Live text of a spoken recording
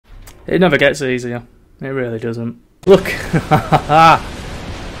It never gets easier. It really doesn't. Look!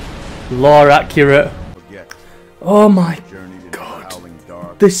 Lore accurate. Oh my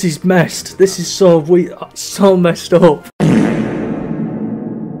god. This is messed. This is so weird. So messed up.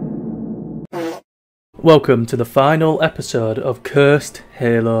 Welcome to the final episode of Cursed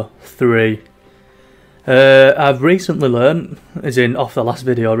Halo 3. I've recently learned, as in off the last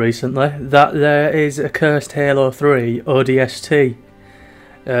video recently, that there is a Cursed Halo 3 ODST,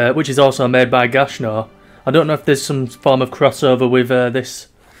 which is also made by Gashno. I don't know if there's some form of crossover with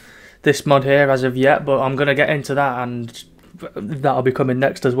this mod here as of yet, but I'm going to get into that, and that'll be coming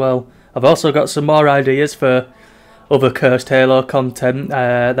next as well. I've also got some more ideas for other Cursed Halo content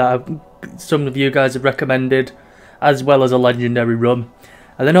that some of you guys have recommended, as well as a legendary run.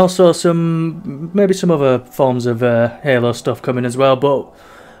 And then also maybe some other forms of Halo stuff coming as well, but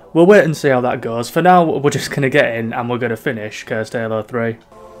we'll wait and see how that goes. For now, we're just going to get in and we're going to finish Cursed Halo 3.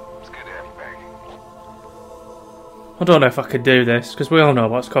 I don't know if I could do this, because we all know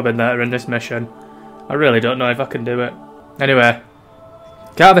what's coming later in this mission. I really don't know if I can do it. Anyway,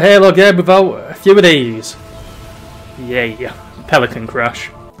 can't have a Halo game without a few of these. Yay. Pelican crash.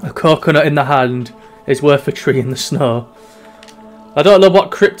 A coconut in the hand is worth a tree in the snow. I don't know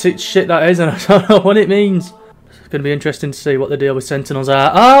what cryptic shit that is, and I don't know what it means. It's going to be interesting to see what the deal with Sentinels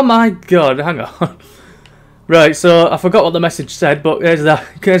are. Oh my god, hang on. Right, so I forgot what the message said, but here's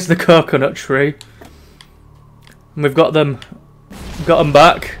the coconut tree. And we've got them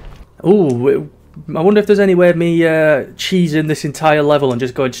back. Ooh, I wonder if there's any way of me cheesing this entire level and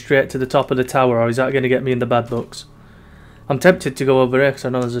just going straight to the top of the tower, or is that going to get me in the bad books? I'm tempted to go over here because I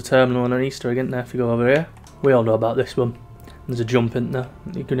know there's a terminal and an Easter egg in there if you go over here. We all know about this one. There's a jump in there.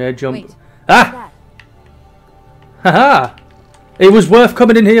 You can air jump. Wait, ah! Haha! It was worth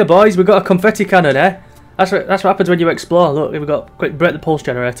coming in here, boys. We've got a confetti cannon, eh? That's what happens when you explore. Look, we've got quick break the pulse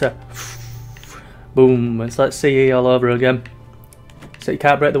generator. Boom. It's like CE all over again. So you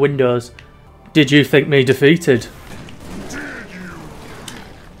can't break the windows. Did you think me defeated?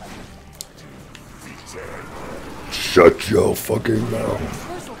 Shut your fucking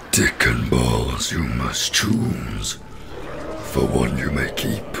mouth. Dick and balls you must choose. For one you may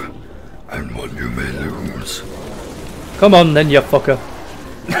keep, and one you may lose. Come on then, you fucker.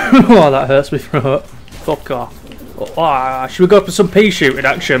 Oh, that hurts me throat. Fuck off. Oh, should we go for some pea shooting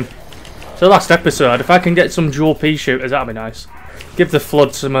action? So last episode, if I can get some dual pea shooters, that'd be nice. Give the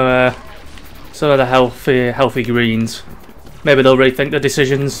Flood some of the healthy greens. Maybe they'll rethink their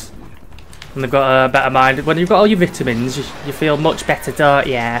decisions. And they've got a better mind. When you've got all your vitamins, you feel much better, don't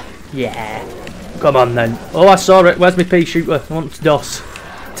you? Yeah. Come on then. Oh, I saw it. Where's my pea shooter? I want DOS.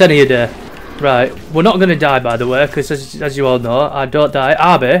 10 a day. Right. We're not going to die, by the way, because as you all know, I don't die.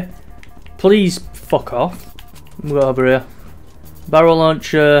 Arby, please fuck off. We'll go over here. Barrel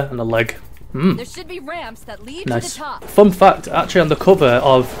launcher and a leg. There should be ramps that lead to the top. Fun fact, actually on the cover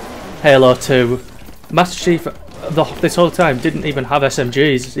of Halo 2, Master Chief this whole time didn't even have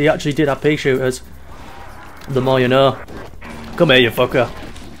SMGs. He actually did have pea shooters. The more you know. Come here, you fucker.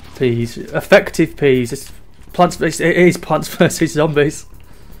 Peas. Effective peas. It is Plants vs Zombies.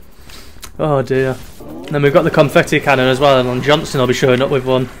 Oh dear. And then we've got the confetti cannon as well, and then Johnson will be showing up with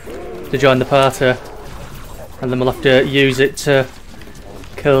one to join the party. And then we'll have to use it to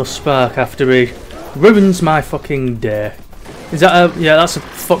kill Spark after he ruins my fucking day. Is that a... yeah, that's a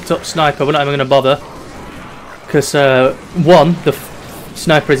fucked up sniper. We're not even going to bother. Because, one, the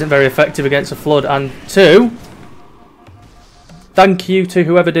sniper isn't very effective against a Flood, and two, thank you to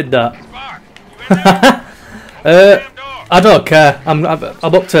whoever did that. I don't care. I'm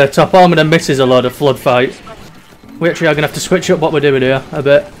up to top armor and misses a load of Flood fight. We actually are going to have to switch up what we're doing here a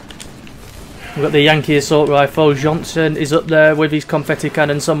bit. We've got the Yankee assault rifle. Johnson is up there with his confetti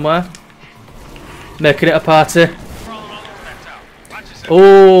cannon somewhere. Making it a party.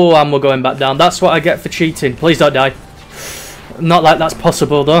 Oh, and we're going back down. That's what I get for cheating. Please don't die. Not like that's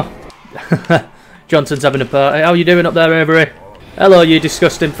possible, though. Johnson's having a party. How are you doing up there, Avery? Hello, you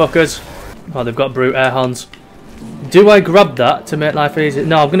disgusting fuckers. Oh, they've got brute air horns. Do I grab that to make life easy?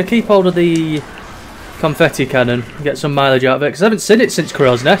 No, I'm going to keep hold of the confetti cannon and get some mileage out of it, because I haven't seen it since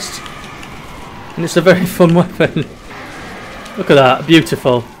Crow's Nest. And it's a very fun weapon. Look at that.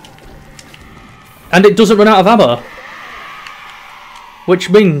 Beautiful. And it doesn't run out of ammo. Which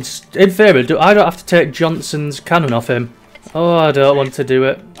means, in theory, I don't have to take Johnson's cannon off him. Oh, I don't want to do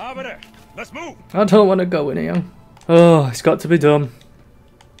it. Let's move. I don't want to go in here. Oh, it's got to be done.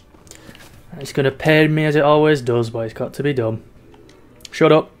 It's going to pain me as it always does, but it's got to be done.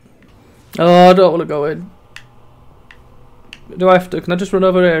 Shut up. Oh, I don't want to go in. Do I have to? Can I just run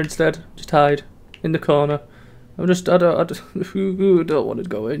over here instead? Just hide in the corner. I don't want to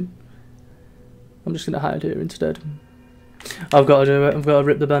go in. I'm just going to hide here instead. I've got to do it. I've got to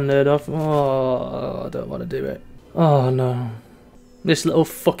rip the band-aid off. Oh, I don't want to do it. Oh, no. This little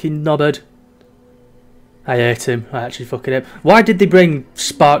fucking knobhead. I hate him. I actually fucking hate him. Why did they bring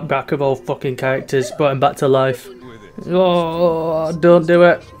Spark back of all fucking characters? Brought him back to life. Oh, don't do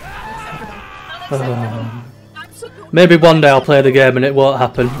it. Oh. Maybe one day I'll play the game and it won't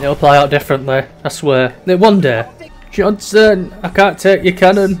happen. It'll play out differently. I swear. One day. Johnson, I can't take your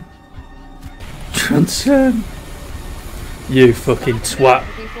cannon. Johnson. You fucking twat.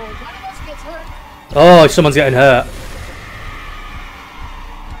 Oh, someone's getting hurt.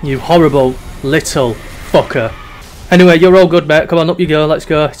 You horrible little fucker. Anyway, you're all good, mate. Come on, up you go. Let's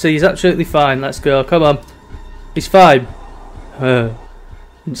go. See, he's absolutely fine. Let's go. Come on. He's fine. Didn't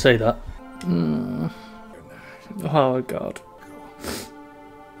say that. Oh, God.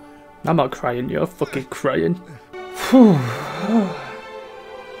 I'm not crying. You're fucking crying.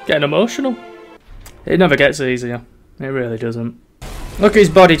 Getting emotional. It never gets easier. It really doesn't. Look at his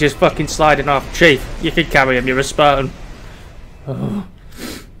body just fucking sliding off. Chief, you can carry him. You're a Spartan. Oh,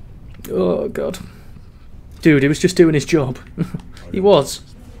 God. Dude, he was just doing his job. He was.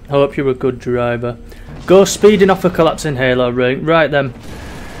 I hope you're a good driver. Go speeding off a collapsing Halo ring. Right then.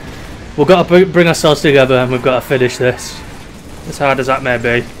 We've got to bring ourselves together and we've got to finish this. As hard as that may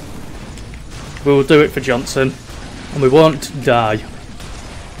be. We will do it for Johnson. And we won't die.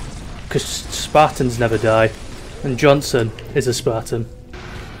 Because Spartans never die. And Johnson is a Spartan.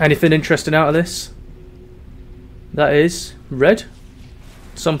 Anything interesting out of this? That is red?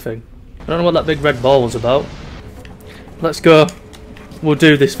 Something. I don't know what that big red ball was about. Let's go. We'll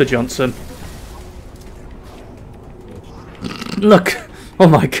do this for Johnson. Look. Oh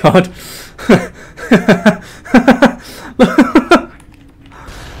my God.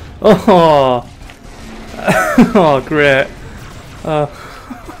 Oh. Oh, great.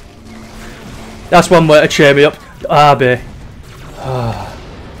 That's one way to cheer me up. Arby.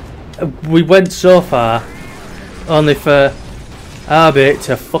 We went so far, only for Arby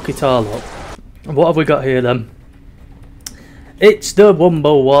to fuck it all up. What have we got here then? It's the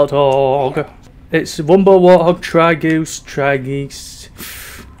Wumbo Warthog. It's Wumbo Warthog, Trigoose.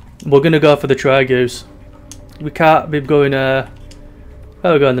 We're gonna go for the Trigoose. We can't be going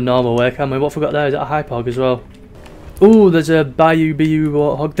we're going the normal way, can we? What have we got there? Is it a Hypog as well? Ooh, there's a Bayou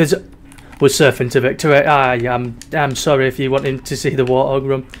Warthog. There's a... We're surfing to victory. I'm sorry if you wanted to see the Warthog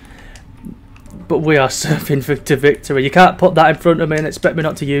run. But we are surfing to victory. You can't put that in front of me and expect me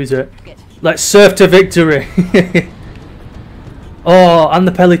not to use it. Let's surf to victory. Oh, and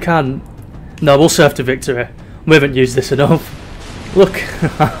the Pelican. No, we'll surf to victory. We haven't used this enough. Look.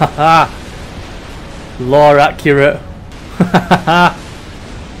 Lore accurate.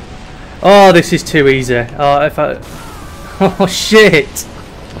 Oh, this is too easy. Oh, if I... Oh, shit.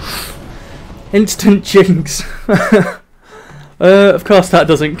 Instant jinx. Of course that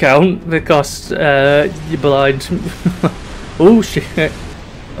doesn't count because you're blind. Oh shit!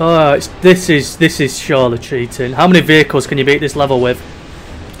 Oh, this is surely cheating. How many vehicles can you beat this level with?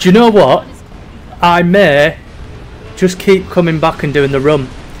 Do you know what? I may just keep coming back and doing the run.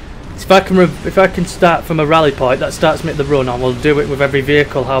 If I can start from a rally point that starts me at the run, I will do it with every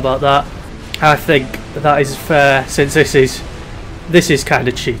vehicle. How about that? I think that is fair since this is kind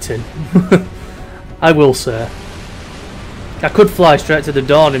of cheating. I will say. I could fly straight to the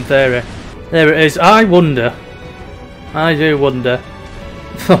dawn in theory. There it is. I wonder. I do wonder.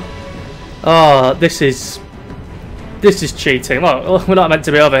 Oh, this is cheating. Well, we're not meant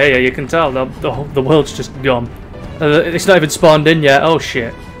to be over here. You can tell the world's just gone. It's not even spawned in yet. Oh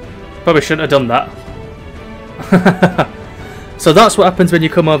shit. Probably shouldn't have done that. So that's what happens when you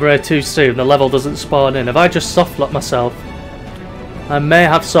come over here too soon. The level doesn't spawn in. Have I just soft-locked myself? I may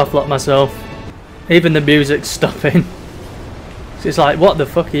have soft-locked myself. Even the music's stopping. It's like, what the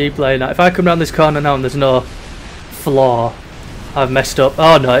fuck are you playing at? If I come around this corner now and there's no floor, I've messed up.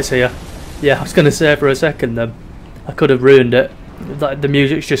 Oh no, it's here. Yeah, I was going to say for a second then. I could have ruined it. Like, the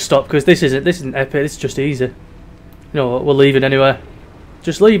music's just stopped because this isn't epic, it's just easy. You know what, we'll leave it anyway.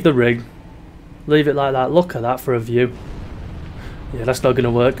 Just leave the rig. Leave it like that. Look at that for a view. Yeah, that's not going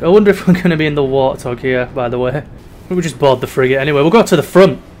to work. I wonder if we're going to be in the Warthog here, by the way. We just board the frigate anyway. We'll go to the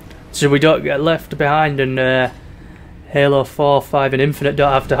front so we don't get left behind and Halo 4, 5 and Infinite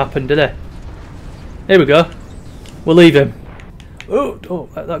don't have to happen, do they? Here we go. We'll leave him. Oh,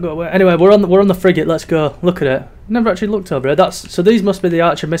 let that go away. Anyway, we're on the frigate. Let's go. Look at it. Never actually looked over it. So these must be the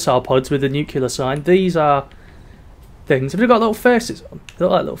Archer missile pods with the nuclear sign. These are things. Have they got little faces on? They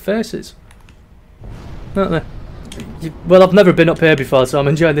look like little faces, don't they? Well, I've never been up here before, so I'm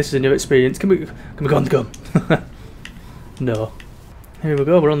enjoying this as a new experience. Can we go on the gun? No. Here we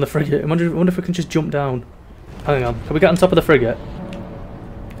go, we're on the frigate. I wonder if we can just jump down. Hang on, can we get on top of the frigate?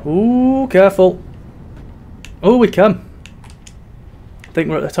 Ooh, careful. Oh, we can. I think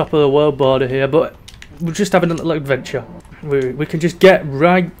we're at the top of the world border here, but we're just having a little adventure. We can just get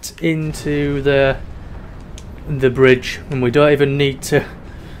right into the bridge, and we don't even need to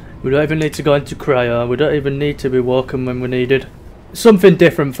go into cryo. We don't even need to be walking when we're needed. Something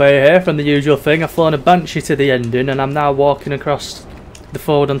different for you here from the usual thing. I've flown a Banshee to the ending, and I'm now walking across the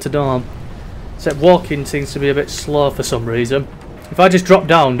forward onto Dawn. Except walking seems to be a bit slow for some reason. If I just drop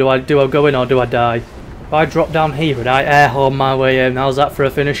down, do I go in or do I die? If I drop down here and I air horn my way in, how's that for a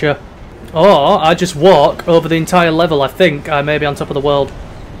finisher? Or I just walk over the entire level. I think I may be on top of the world.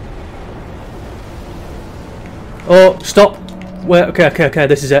 Oh, stop. Wait, okay,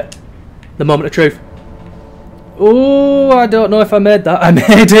 this is it. The moment of truth. Oh, I don't know if I made that. I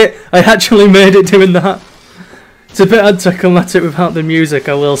made it. I actually made it doing that. It's a bit anticlimactic without the music,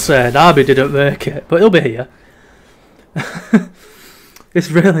 I will say. Darby didn't make it, but he'll be here. It's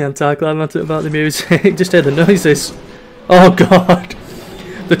really anticlimactic without the music. Just hear the noises. Oh god.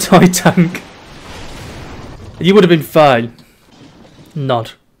 The toy tank. You would have been fine.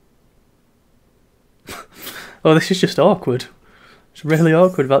 Nod. Oh, this is just awkward. It's really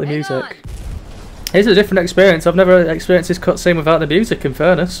awkward without the music. It's a different experience. I've never experienced this cutscene without the music, in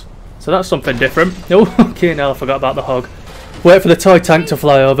fairness. So that's something different. Oh, okay, now I forgot about the hog. Wait for the toy tank to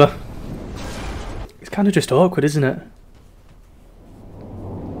fly over. It's kind of just awkward, isn't it?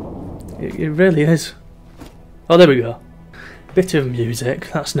 It really is. Oh, there we go. Bit of music.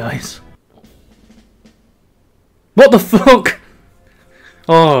 That's nice. What the fuck?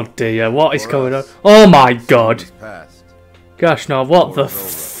 Oh dear, what is going on? Oh my god. Gosh, no, what the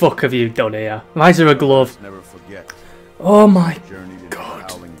fuck have you done here? Why is there a glove? Oh my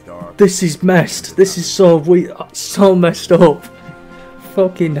god. This is messed. This is so weird. So messed up.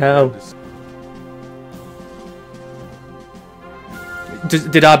 Fucking hell.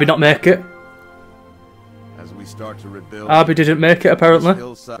 Did Arby not make it? Arby didn't make it, apparently.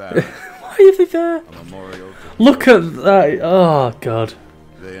 Why are they there? Look at that. Oh god.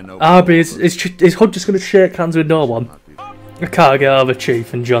 Arby is Hood just going to shake hands with no one? I can't get over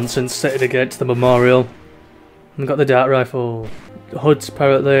Chief and Johnson sitting against the memorial. And got the dart rifle. Hood's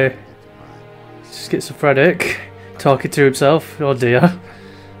apparently schizophrenic, talking to himself. Oh dear.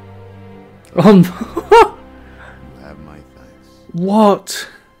 What?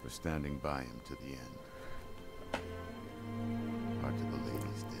 For standing by him to the end. Part of the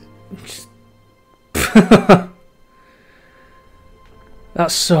ladies did.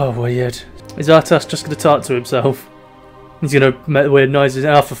 That's so weird. Is Artas just going to talk to himself? He's going to make weird noises.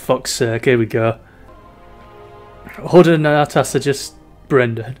 Oh, for fuck's sake, here we go. Hood and Artas are just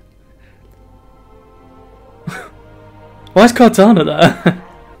Brendan. Why is Cortana there?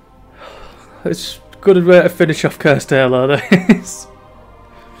 It's a good way to finish off Cursed Halo, this.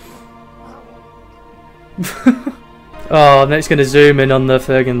 Oh, and it's going to zoom in on the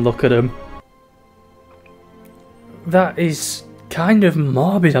thing and look at him. That is kind of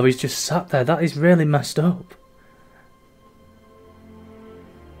morbid how he's just sat there. That is really messed up.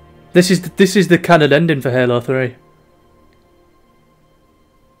 This is the canon ending for Halo 3.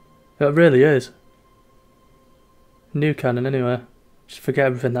 It really is. New canon anyway. Just forget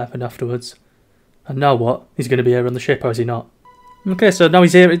everything that happened afterwards. And now what? He's going to be here on the ship, or is he not? Okay, so now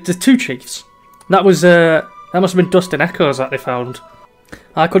he's here. There's two chiefs. That was that must have been dust and echoes that they found.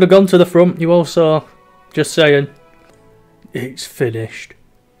 I could have gone to the front. You also, just saying. It's finished.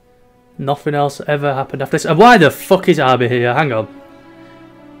 Nothing else ever happened after this. And why the fuck is Arby here? Hang on.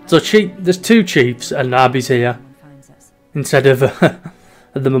 So there's two chiefs and Arby's here instead of at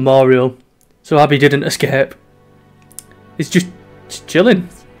the memorial. So Arby didn't escape. He's just chilling.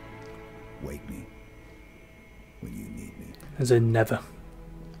 Wake me when you need me. As in never.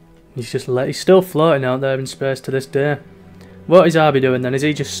 He's still floating out there in space to this day. What is Arby doing then? Is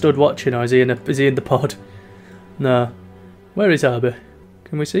he just stood watching, or is he in the pod? No. Where is Arby?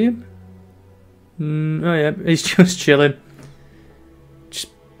 Can we see him? Oh yeah, he's just chilling. Just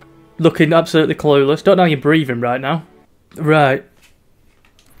looking absolutely clueless. Don't know how you're breathing right now. Right.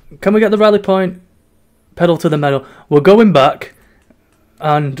 Can we get the rally point? Pedal to the metal. We're going back,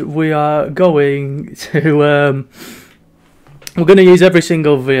 and we are going to we're going to use every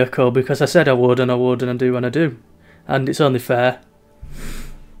single vehicle because I said I would, and I do when I do, and it's only fair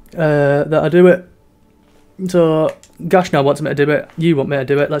that I do it. So Gash now wants me to do it. You want me to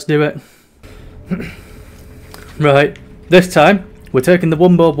do it? Let's do it. Right. This time we're taking the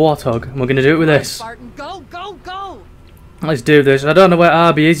Wumbo Warthog, and we're going to do it with this. Spartan, go, go, go! Let's do this. I don't know where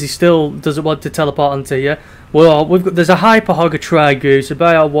Arby is. He still doesn't want to teleport onto you. Well, there's a Hyperhog, a Trigoose, a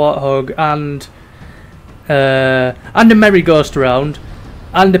Bayer Warthog, and a Merry Ghost round,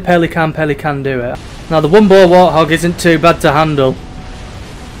 and a Pelican do it. Now the one-bore Warthog isn't too bad to handle,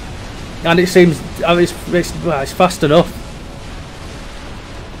 and it seems it's fast enough,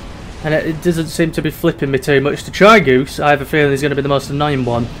 and it doesn't seem to be flipping me too much. The Trigoose, I have a feeling, is going to be the most annoying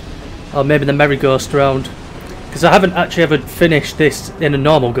one, or maybe the Merry Ghost round, because I haven't actually ever finished this in a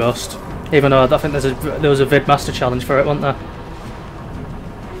normal Ghost, even though I think there was a Vid Master challenge for it, wasn't there?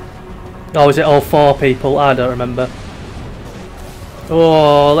 Or was it all 4 people? I don't remember.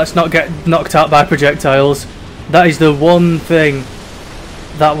 Oh, let's not get knocked out by projectiles. That is the one thing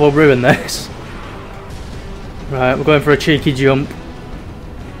that will ruin this. Right, we're going for a cheeky jump.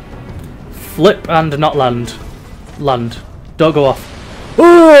 Flip and not land. Land. Don't go off.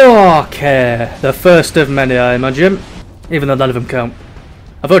 Oh, okay. The first of many, I imagine. Even though none of them count.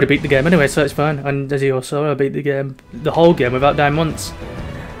 I've already beat the game anyway, so it's fine. And as you also, I beat the whole game without dying once.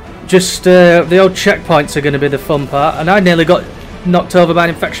 Just the old checkpoints are going to be the fun part, and I nearly got knocked over by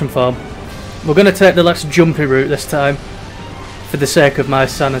an infection form. We're going to take the less jumpy route this time, for the sake of my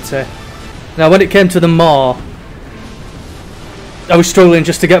sanity. Now when it came to the Maw, I was struggling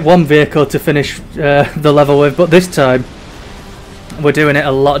just to get one vehicle to finish the level with, but this time we're doing it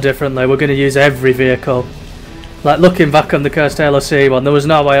a lot differently. We're going to use every vehicle. Like looking back on the Cursed Halo C one, there was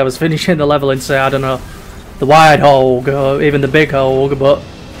no way I was finishing the level in, say, I don't know, the Wide Hog or even the Big Hog, but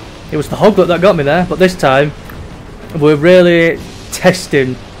it was the Hoglet that got me there. But this time we're really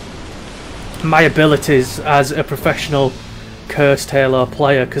testing my abilities as a professional Cursed Halo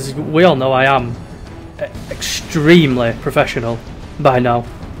player, because we all know I am extremely professional by now,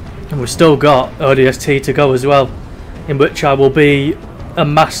 and we've still got ODST to go as well, in which I will be a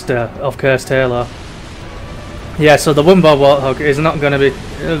master of Cursed Halo. Yeah, so the one-bar Warthog is not going to be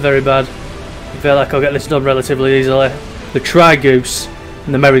very bad. I feel like I'll get this done relatively easily. The Trigoose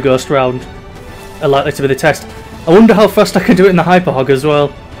and the Merry Ghost round are likely to be the test. I wonder how fast I can do it in the Hyperhog as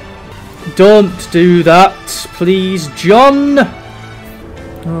well. Don't do that, please, John!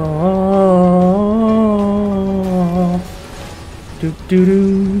 Oh. Do do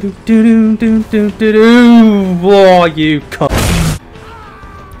do do do do do do do. Oh, you cunt!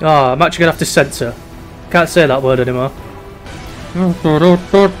 Oh, I'm actually gonna have to censor. Can't say that word anymore.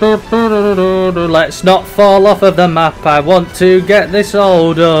 Let's not fall off of the map. I want to get this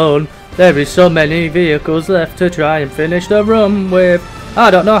all done. There is so many vehicles left to try and finish the run with.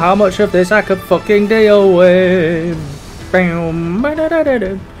 I don't know how much of this I could fucking deal with.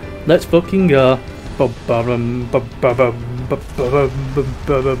 Let's fucking go.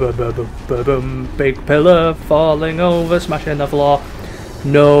 Big pillar falling over, smashing the floor.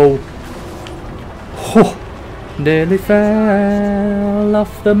 No. Nearly fell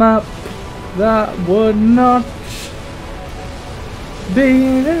off the map. That would not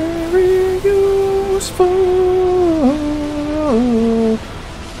be very useful.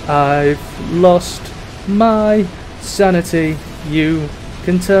 I've lost my sanity, you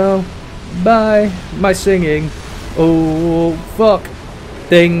can tell by my singing. Oh fuck,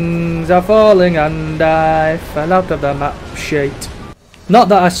 things are falling and I fell out of the map. Shit. Not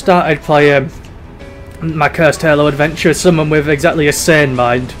that I started playing my Cursed Halo adventure as someone with exactly a sane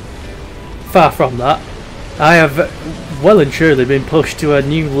mind. Far from that. I have well and truly been pushed to a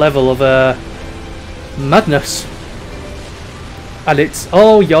new level of madness. And it's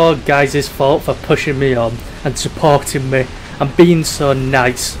all your guys' fault for pushing me on and supporting me and being so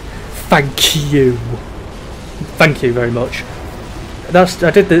nice. Thank you. Thank you very much. That's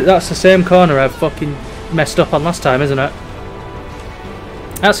the same corner I fucking messed up on last time, isn't it?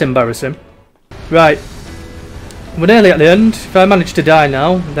 That's embarrassing. Right. We're nearly at the end. If I manage to die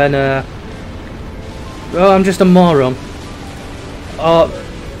now, then well, I'm just a moron. Or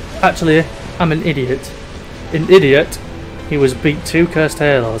actually, I'm an idiot. An idiot. He was beat 2 Cursed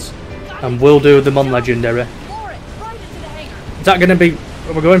Halos and will do them on Legendary. Is that going to be...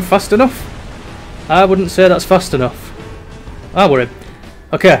 Are we going fast enough? I wouldn't say that's fast enough. I worry.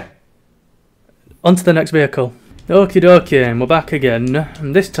 Okay. On to the next vehicle. Okie dokie, and we're back again.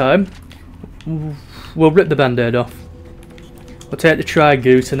 And this time, we'll rip the band-aid off. We'll take the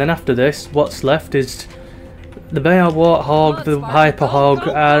Trigoose, and then after this, what's left is the Bayer Warthog, the Hyperhog,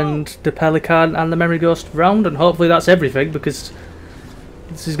 and the Pelican, and the Merry Ghost round, and hopefully that's everything, because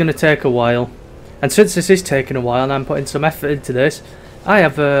this is going to take a while. And since this is taking a while, and I'm putting some effort into this, I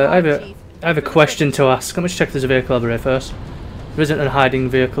have a question to ask. Let me just check if there's a vehicle over here first. There isn't a hiding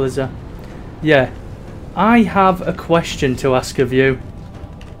vehicle, is there? Yeah. I have a question to ask of you.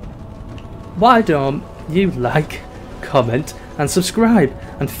 Why don't you like, comment, and subscribe.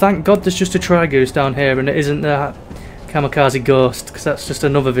 And thank God there's just a Trigoose down here and it isn't that Kamikaze Ghost, because that's just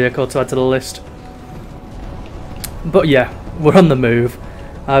another vehicle to add to the list. But yeah, we're on the move.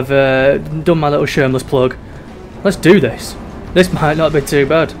 I've done my little shameless plug. Let's do this. This might not be too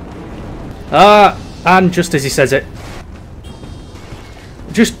bad. And just as he says it,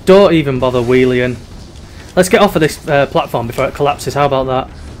 just don't even bother wheeling. Let's get off of this platform before it collapses. How about that?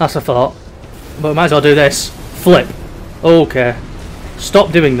 That's a thought. But we might as well do this. Flip. Okay.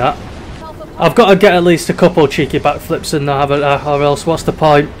 Stop doing that. I've got to get at least a couple cheeky backflips and have it, or else what's the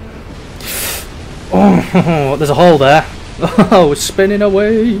point? Oh, there's a hole there. Oh, it's spinning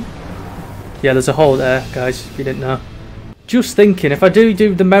away. Yeah, there's a hole there, guys, if you didn't know. Just thinking, if I do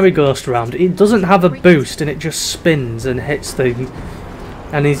the merry-ghost round, it doesn't have a boost and it just spins and hits things.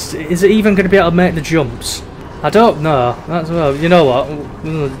 And is it even going to be able to make the jumps? I don't know. That's, well, you know what?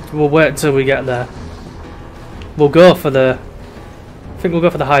 We'll wait until we get there. We'll go for the... I think we'll go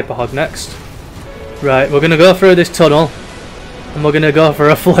for the Hyper Hog next. Right, we're going to go through this tunnel. And we're going to go for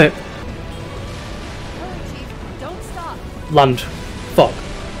a flip. Don't stop. Land. Fuck.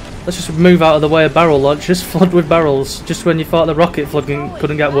 Let's just move out of the way of barrel launchers. Flood with barrels. Just when you thought the rocket flooding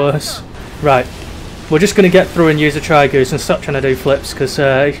couldn't get worse. Right. We're just going to get through and use a Trigoose and stop trying to do flips because,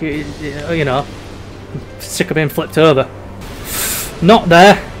 you know, I'm sick of being flipped over. Not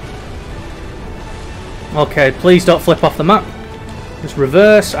there. Okay, please don't flip off the map. Just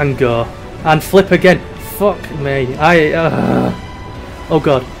reverse and go. And flip again. Fuck me. Oh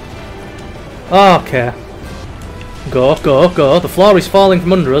god. Okay. Go, go, go. The floor is falling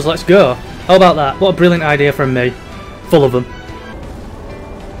from under us. Let's go. How about that? What a brilliant idea from me. Full of them.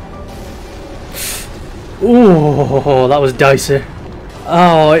 Ooh, that was dicey.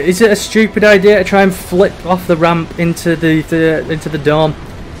 Oh, is it a stupid idea to try and flip off the ramp into the dome?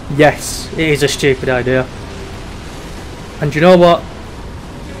 Yes, it is a stupid idea. And you know what?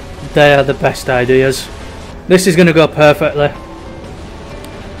 They are the best ideas. This is going to go perfectly.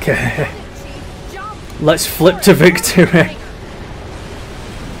 Okay. Let's flip to victory.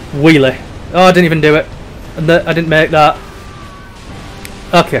 Wheelie. Oh, I didn't even do it. I didn't make that.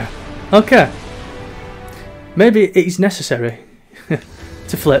 Okay. Okay. Maybe it is necessary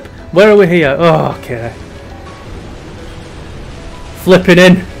to flip. Where are we here? Oh, okay. Flipping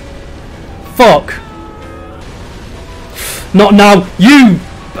in. Fuck. Not now. You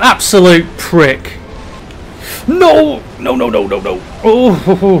absolute prick. No. No, no, no, no, no.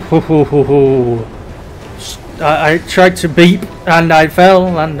 Oh. I tried to beep and I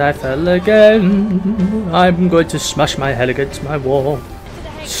fell again. I'm going to smash my head against my wall.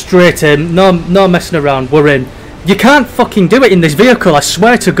 Straight in. No messing around. We're in. You can't fucking do it in this vehicle. I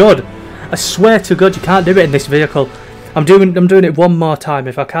swear to God. I swear to God, you can't do it in this vehicle. I'm doing it one more time.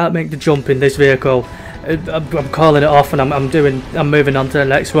 If I can't make the jump in this vehicle, I'm calling it off and I'm moving on to the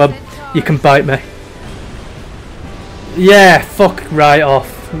next one. You can bite me. Yeah, fuck right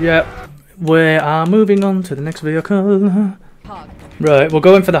off. Yep. We are moving on to the next vehicle. Right, we're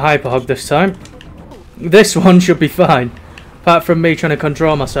going for the Hyper Hog this time. This one should be fine. Apart from me trying to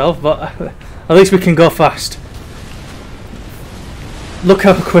control myself, but at least we can go fast. Look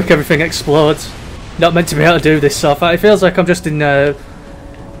how quick everything explodes. Not meant to be able to do this so far. It feels like I'm just in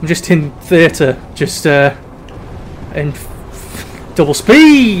theatre, just in double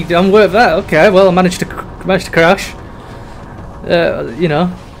speed. I'm worth that. Okay, well I managed to crash. You know,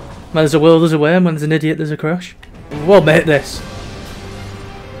 when there's a will, there's a way, and when there's an idiot, there's a crash. We'll make this.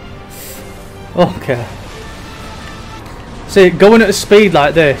 Okay. See, going at a speed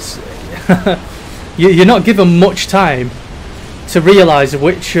like this, you're not given much time to realise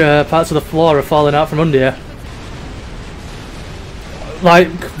which parts of the floor are falling out from under you.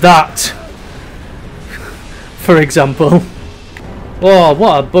 Like that, for example. Oh,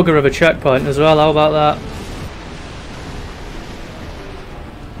 what a bugger of a checkpoint as well, how about that?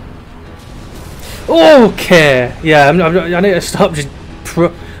 Okay, yeah, I need to stop just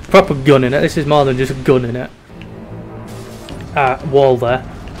proper gunning it. This is more than just gunning it. Wall there.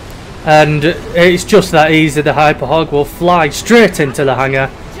 And it's just that easy. The Hyper Hog will fly straight into the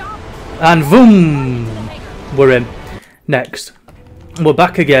hangar. And boom! We're in. Next. We're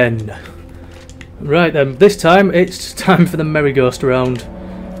back again. Right then, this time it's time for the merry-ghost round.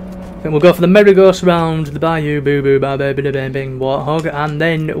 I think we'll go for the merry-ghost round, the Bayou Boo Boo Ba Ba Ba Bing Bing Warthog, and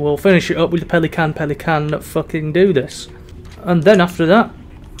then we'll finish it up with the Pelican fucking do this. And then after that,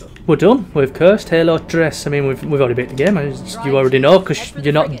 we're done with Cursed Halo 3. I mean, we've already beat the game, as you already know, because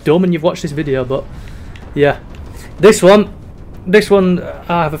you're not dumb and you've watched this video, but yeah. This one,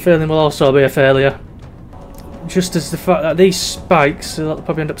 I have a feeling will also be a failure. Just as the fact that these spikes, they'll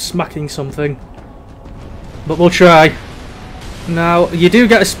probably end up smacking something. But we'll try. Now, you do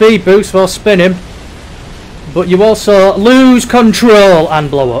get a speed boost while spinning, but you also lose control and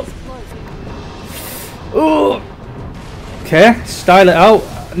blow up. Ooh. Okay, style it out.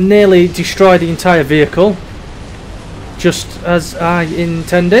 Nearly destroy the entire vehicle. Just as I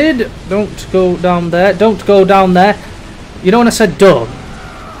intended. Don't go down there. Don't go down there. You know when I said don't?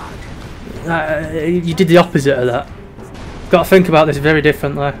 You did the opposite of that. Got to think about this very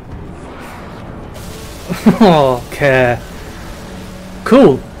differently. Okay.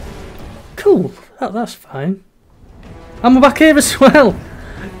 Cool. Cool. That's fine. I'm back here as well.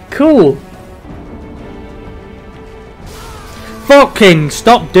 Cool. Fucking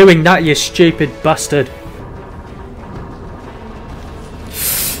stop doing that, you stupid bastard.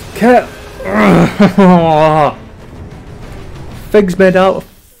 Okay. Things made out of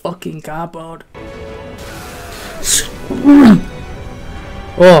fucking cardboard.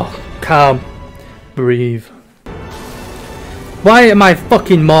 Oh, calm. Breathe. Why am I a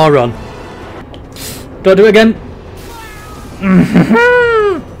fucking moron? Don't do it again.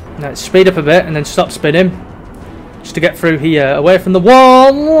 Let's speed up a bit and then stop spinning. Just to get through here. Away from the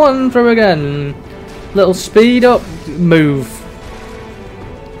wall and through again. Little speed up. Move.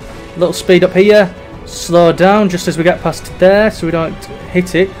 Little speed up here. Slow down just as we get past there so we don't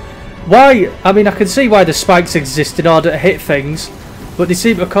hit it. Why? I mean, I can see why the spikes exist in order to hit things, but they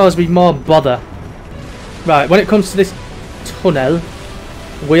seem to cause me more bother. Right, when it comes to this tunnel,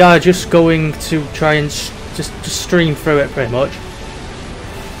 we are just going to try and just stream through it pretty much.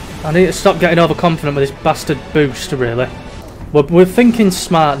 I need to stop getting overconfident with this bastard boost, really. We're thinking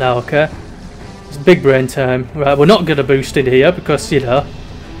smart now, okay? It's big brain time. Right, we're not going to boost in here because, you know,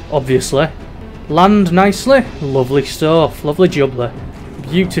 obviously. Land nicely. Lovely stuff. Lovely jubbly.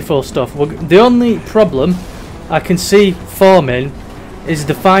 Beautiful stuff. The only problem I can see forming is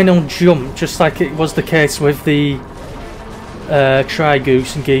the final jump, just like it was the case with the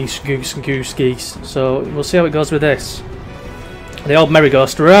try-goose and geese. So we'll see how it goes with this. The old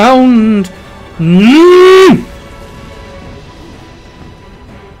merry-go-round round.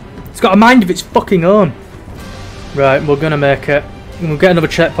 It's got a mind of its fucking own. Right, we're gonna make it. We'll get another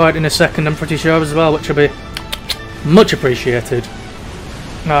checkpoint in a second, I'm pretty sure as well, which will be much appreciated.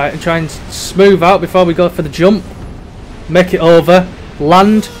 Alright, and try and smooth out before we go for the jump. Make it over,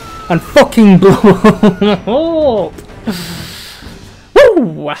 land, and fucking blow up.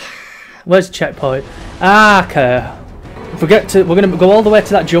 Woo! Where's the checkpoint? Ah, okay. If we get to, we're gonna go all the way to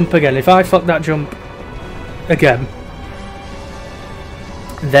that jump again. If I fuck that jump again,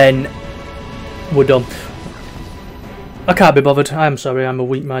 then we're done. I can't be bothered. I'm sorry, I'm a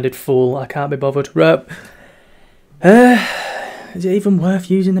weak-minded fool. I can't be bothered. Right. Is it even worth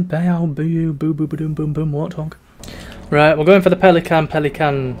using the bell? Boo, boo, boo, boom, boom, boom, Warthog. Right, we're going for the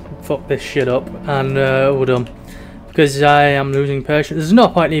pelican. Fuck this shit up, and we're done. Because I am losing patience. There's no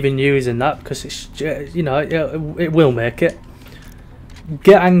point even using that because it's, you know, it will make it.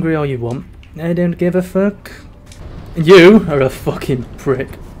 Get angry all you want. I don't give a fuck. You are a fucking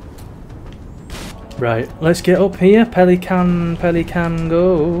prick. Right, let's get up here. Pelican,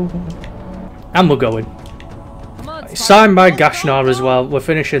 go. And we're going. Signed by Gashnor as well. We're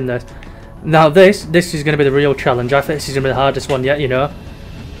finishing this. Now this is going to be the real challenge. I think this is going to be the hardest one yet, you know.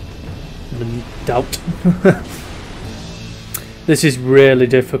 Doubt. This is really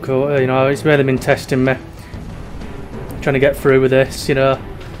difficult, you know. It's really been testing me. Trying to get through with this, you know.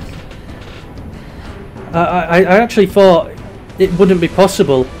 I actually thought it wouldn't be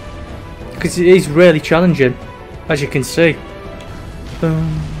possible. Because it is really challenging, as you can see.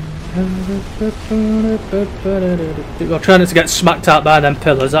 I'll try not to get smacked out by them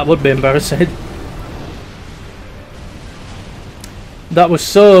pillars, that would be embarrassing. That was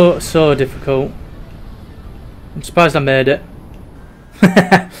so difficult. I'm surprised I made it.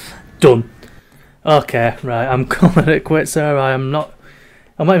 Done. Okay, right, I'm calling it quits there. I'm not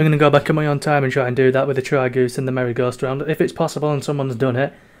even going to go back at my own time and try and do that with the try-goose and the merry-go-round. If it's possible and someone's done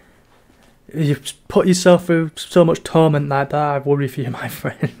it, you've put yourself through so much torment like that, I worry for you, my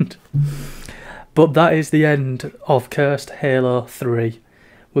friend. But that is the end of Cursed Halo 3.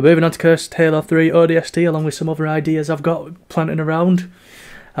 We're moving on to Cursed Halo 3 ODST along with some other ideas I've got planting around.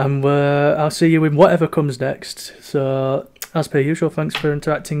 And I'll see you in whatever comes next. So, as per usual, thanks for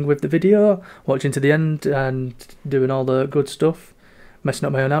interacting with the video, watching to the end and doing all the good stuff, messing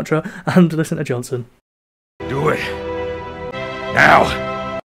up my own outro, and listen to Johnson. Do it. Now.